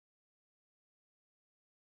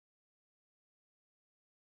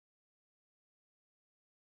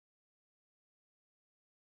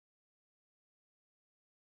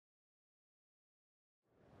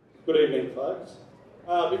Good evening, folks.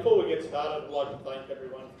 Before we get started, I'd like to thank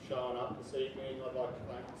everyone for showing up this evening. I'd like to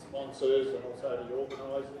thank the sponsors and also the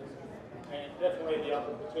organisers, and definitely the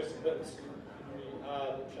other participants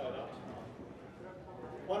that showed up tonight.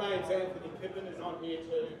 My name's Anthony Pippin, is on here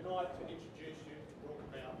tonight to introduce you to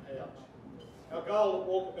Walkabout Pouch. Our goal at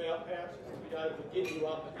Walkabout Pouch is to be able to get you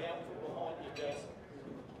up and out from behind your desk,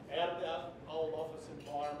 out of the old office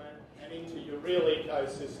environment and into your real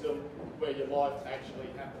ecosystem where your life actually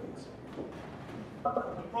happens.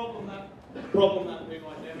 The problem that we've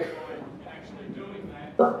identified in actually doing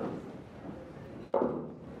that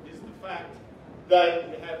is the fact that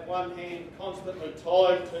you have one hand constantly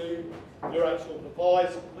tied to your actual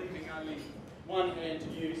device, leaving only one hand to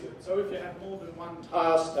use it. So if you have more than one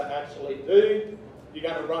task to actually do, you're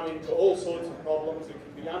going to run into all sorts of problems. It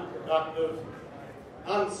can be unproductive,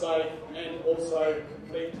 unsafe, and also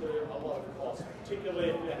lead to a lot of cost, particularly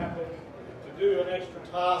if you happen to do an extra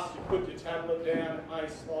task, you put your tablet down, it may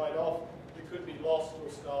slide off, you could be lost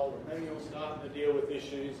or stolen. Then you're starting to deal with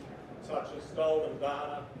issues such as stolen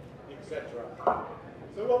data, etc.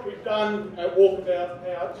 So what we've done at Walkabout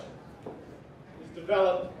Pouch is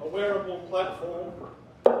develop a wearable platform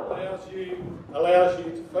that allows you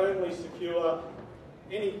to firmly secure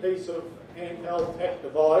any piece of handheld tech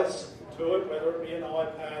device to it, whether it be an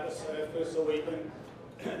iPad, a Surface, or even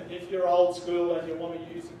if you're old school and you want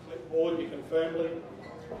to use a clipboard, you can firmly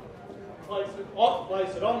place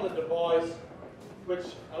it on the device, which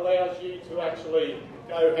allows you to actually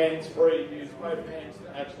go hands-free, use both hands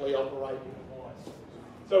to actually operate your device.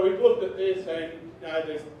 So we've looked at this, and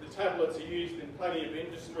the tablets are used in plenty of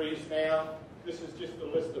industries now. This is just a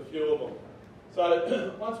list of few of them.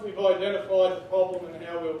 So once we've identified the problem and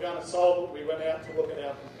how we were going to solve it, we went out to look at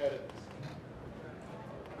our competitors.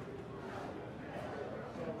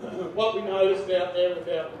 What we noticed out there with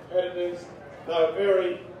our competitors, they were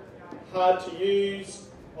very hard to use,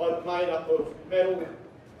 either made up of metal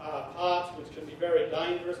parts, which can be very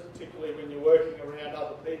dangerous, particularly when you're working around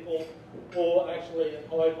other people, or actually in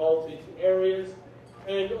high voltage areas.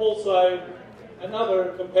 And also,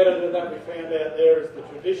 another competitor that we found out there is the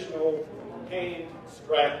traditional hand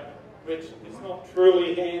strap, which is not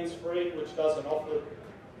truly hands-free, which doesn't offer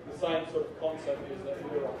the same sort of concept as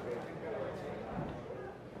that we're offering.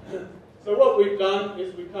 So what we've done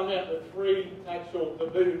is we've come out with 3 actual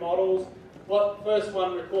debut models. First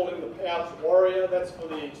one we're calling the Pouch Warrior. That's for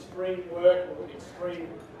the extreme work or the extreme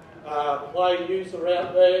play user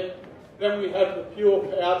out there. Then we have the Pure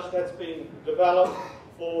Pouch that's been developed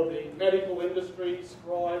for the medical industry,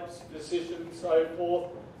 scribes, physicians, so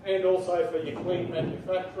forth, and also for your clean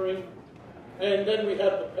manufacturing. And then we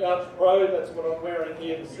have the Pouch Pro, that's what I'm wearing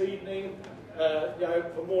here this evening.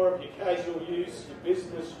 For more of your casual use, your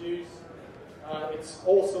business use. It's an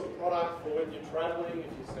awesome product for when you're travelling. If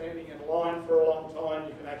you're standing in line for a long time,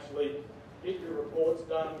 you can actually get your reports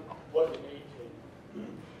done what you need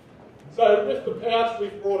to. So with the pouch,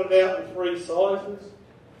 we've brought it out in 3 sizes.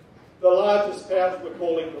 The largest pouch we're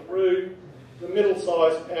calling the Brew. The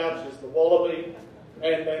middle-sized pouch is the Wallaby.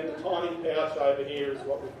 And then the tiny pouch over here is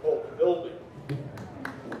what we call the Bilby.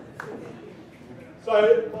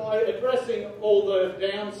 So by addressing all the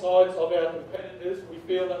downsides of our competitors, we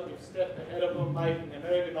feel that we've stepped ahead of them, making an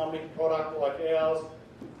ergonomic product like ours,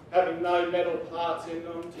 having no metal parts in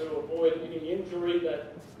them to avoid any injury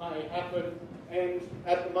that may happen. And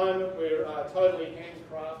at the moment, we're totally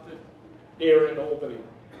handcrafted here in Albany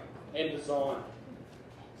and designed.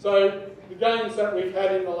 So the gains that we've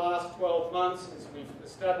had in the last 12 months since we've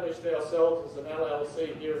established ourselves as an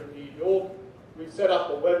LLC here in New York, we've set up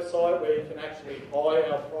a website where you can actually buy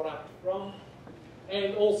our product from,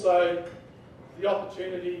 and also the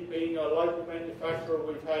opportunity, being a local manufacturer,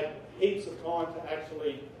 we've had heaps of time to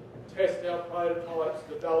actually test our prototypes,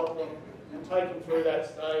 develop them, and take them through that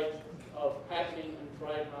stage of patenting and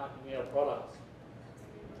trademarking our products.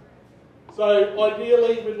 So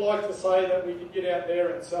ideally, we'd like to say that we could get out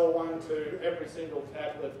there and sell one to every single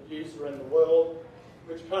tablet user in the world,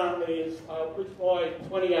 which currently is, which by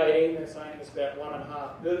 2018 they're saying it's about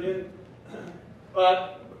 1.5 billion.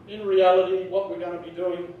 But in reality, what we're going to be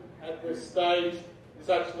doing at this stage is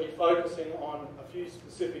actually focusing on a few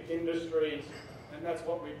specific industries, and that's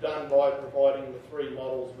what we've done by providing the 3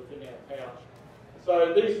 models within our pouch.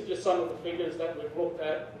 So these are just some of the figures that we've looked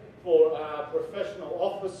at for professional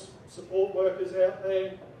office support workers out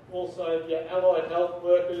there, also your allied health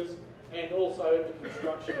workers, and also the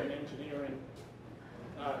construction and engineering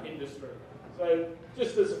industry. So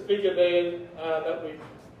just as a figure there that we've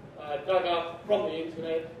dug up from the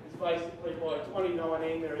internet, is basically by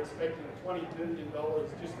 2019 they're expecting $20 billion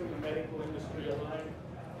just in the medical industry alone.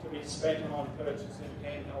 to be spent on purchasing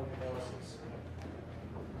handheld devices.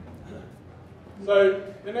 So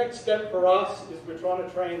the next step for us is we're trying to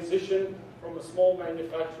transition from a small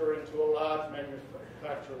manufacturer into a large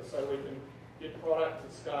manufacturer so we can get product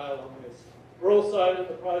to scale on this. We're also in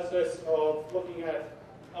the process of looking at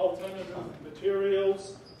alternative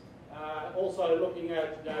materials, also looking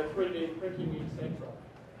at 3D printing,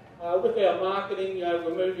 etc. With our marketing,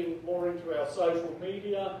 we're moving more into our social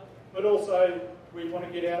media, but also we want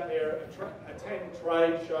to get out there, attend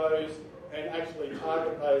trade shows, and actually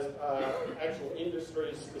target those actual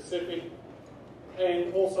industry specific.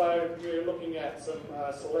 And also we're looking at some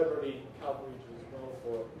celebrity coverage as well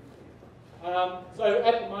for it. So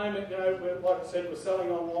at the moment, like I said, we're selling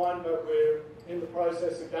online, but we're in the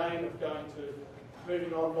process again of going to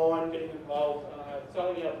moving online, getting involved,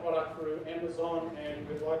 selling our product through Amazon, and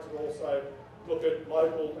we'd like to also look at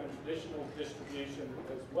local and traditional distribution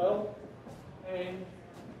as well. And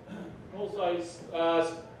also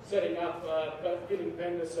setting up, getting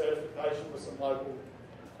vendor certification with some local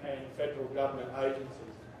and federal government agencies.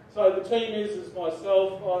 So the team is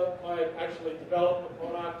myself. I actually developed the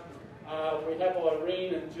product. We have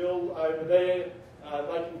Irene and Jill over there.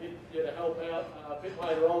 They can get you to help out a bit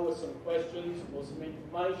later on with some questions or some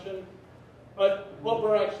information. But what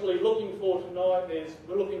we're actually looking for tonight is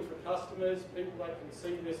we're looking for customers, people that can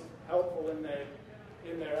see this helpful in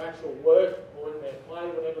their actual work or in their play,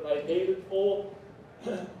 whatever they need it for.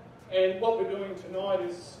 And what we're doing tonight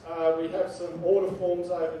is we have some order forms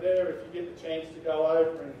over there. If you get the chance to go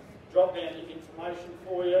over and drop down your information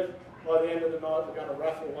for you, by the end of the night we're going to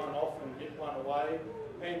raffle one off and get one away.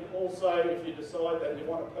 And also if you decide that you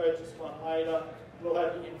want to purchase one later, we'll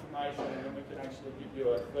have the information and then we can actually give you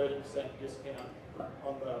a 30% discount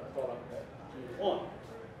on the product that you want.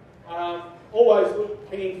 Always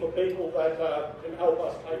looking for people that can help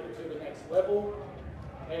us take it to the next level.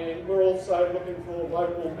 And we're also looking for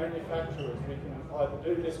local manufacturers. We can either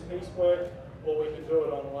do this piecework or we can do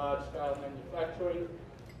it on large-scale manufacturing.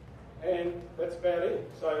 And that's about it.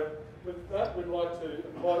 So with that, we'd like to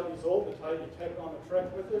invite you all to take your tech on a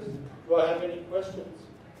trek with us. Do I have any questions?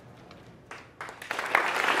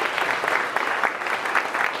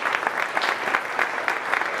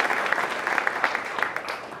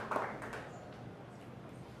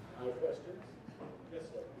 No questions? Yes,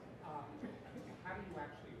 sir. How do you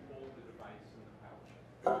actually hold the device in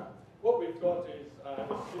the pouch? What we've got is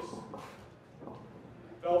it's just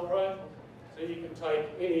Velcro, so you can take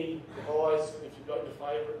any device if you've got your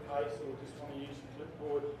favourite case or just want to use your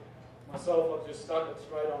clipboard. Myself, I've just stuck it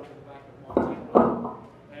straight onto the back of my tablet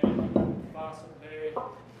and you can fasten it there,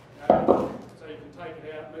 so you can take it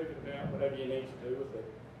out, move it about, whatever you need to do with it.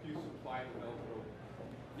 Do you supply the Velcro?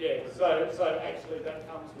 Yeah, so actually that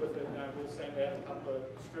comes with it. We'll send out a couple of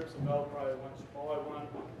strips of Velcro once you buy one,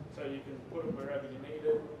 so you can put it wherever you need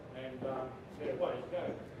it, and yeah, away you go.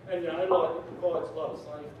 And like it provides a lot of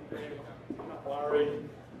safety there. I'm not worried.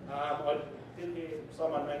 I did hear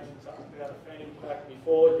someone mention something about a fanny pack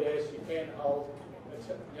before. Yes, you can hold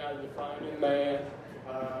your phone in there,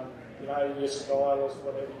 your stylus,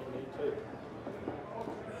 whatever you need to.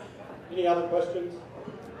 Any other questions?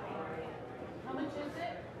 How much is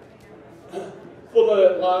it? For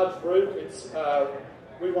the large group, it's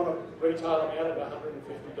we want to retail them out at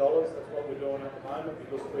 $150. That's what we're doing at the moment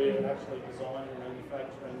because we're actually designing,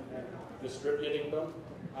 manufacturing, and distributing them.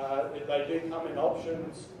 They do come in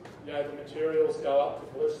options. The materials go up to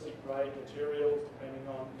ballistic grade materials depending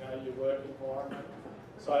on your work environment.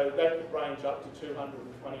 So that could range up to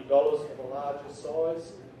 $220 for the larger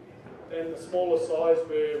size. Then the smaller size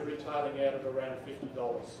we're retailing out at around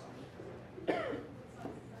 $50.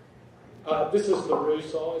 This is the Roo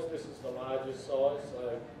size, this is the largest size.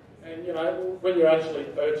 So, and when you're actually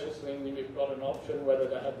purchasing, you've got an option whether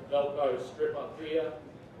to have the Velcro strip up here,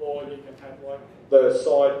 or you can have like the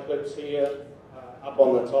side clips here up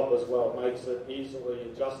on the top as well. It makes it easily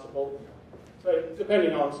adjustable. So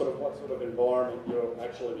depending on sort of what sort of environment you'll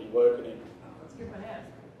actually be working in. Let's give him a hand.